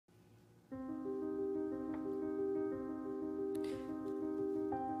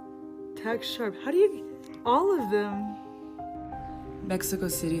tack sharp. How do you, all of them? Mexico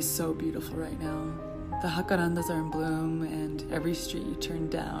City is so beautiful right now. The jacarandas are in bloom, and every street you turn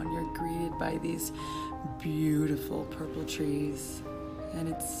down, you're greeted by these beautiful purple trees, and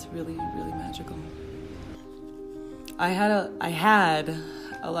it's really, really magical. I had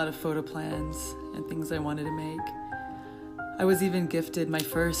a lot of photo plans and things I wanted to make. I was even gifted my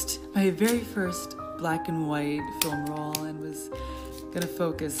very first black and white film roll, and was gonna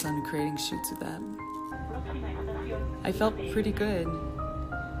focus on creating shoots with that. I felt pretty good.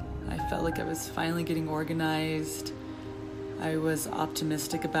 I felt like I was finally getting organized. I was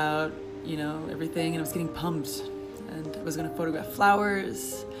optimistic about, everything, and I was getting pumped. And I was gonna photograph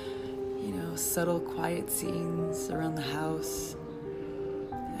flowers, subtle, quiet scenes around the house,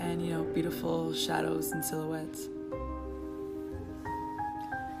 and, beautiful shadows and silhouettes.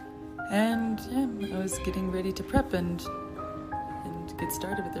 And I was getting ready to prep and get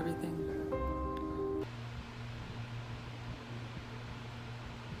started with everything.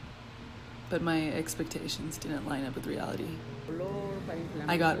 But my expectations didn't line up with reality.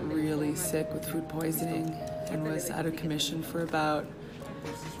 I got really sick with food poisoning and was out of commission for about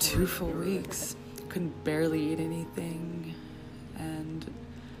 2 full weeks. Couldn't barely eat anything, and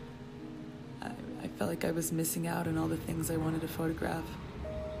I felt like I was missing out on all the things I wanted to photograph.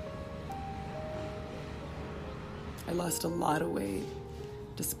 I lost a lot of weight,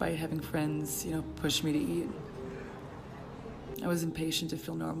 despite having friends, push me to eat. I was impatient to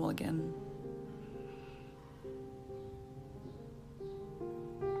feel normal again.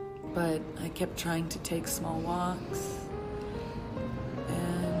 But I kept trying to take small walks,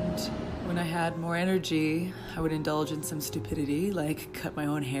 and when I had more energy, I would indulge in some stupidity, like cut my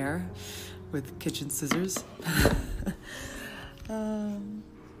own hair with kitchen scissors.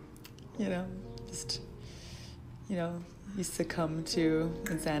 You succumb to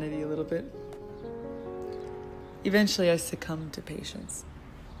insanity a little bit. Eventually, I succumbed to patience.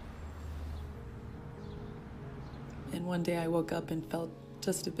 And one day I woke up and felt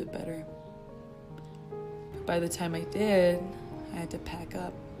just a bit better. But by the time I did, I had to pack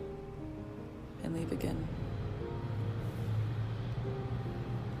up and leave again.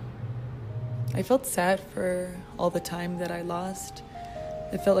 I felt sad for all the time that I lost.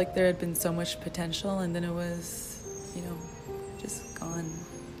 It felt like there had been so much potential, and then it was, just gone.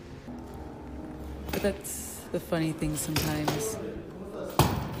 But that's the funny thing sometimes.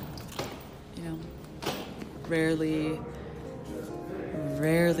 Rarely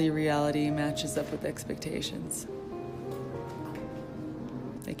reality matches up with expectations.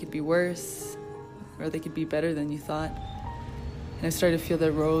 They could be worse, or they could be better than you thought. And I started to feel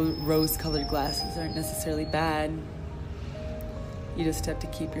that rose-colored glasses aren't necessarily bad. You just have to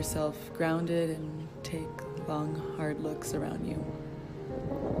keep yourself grounded and take long, hard looks around you.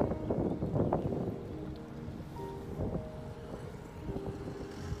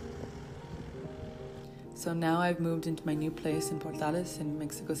 So now I've moved into my new place in Portales in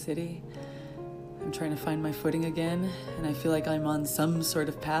Mexico City. I'm trying to find my footing again, and I feel like I'm on some sort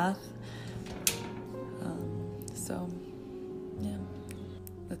of path.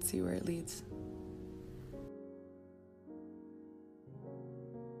 Let's see where it leads.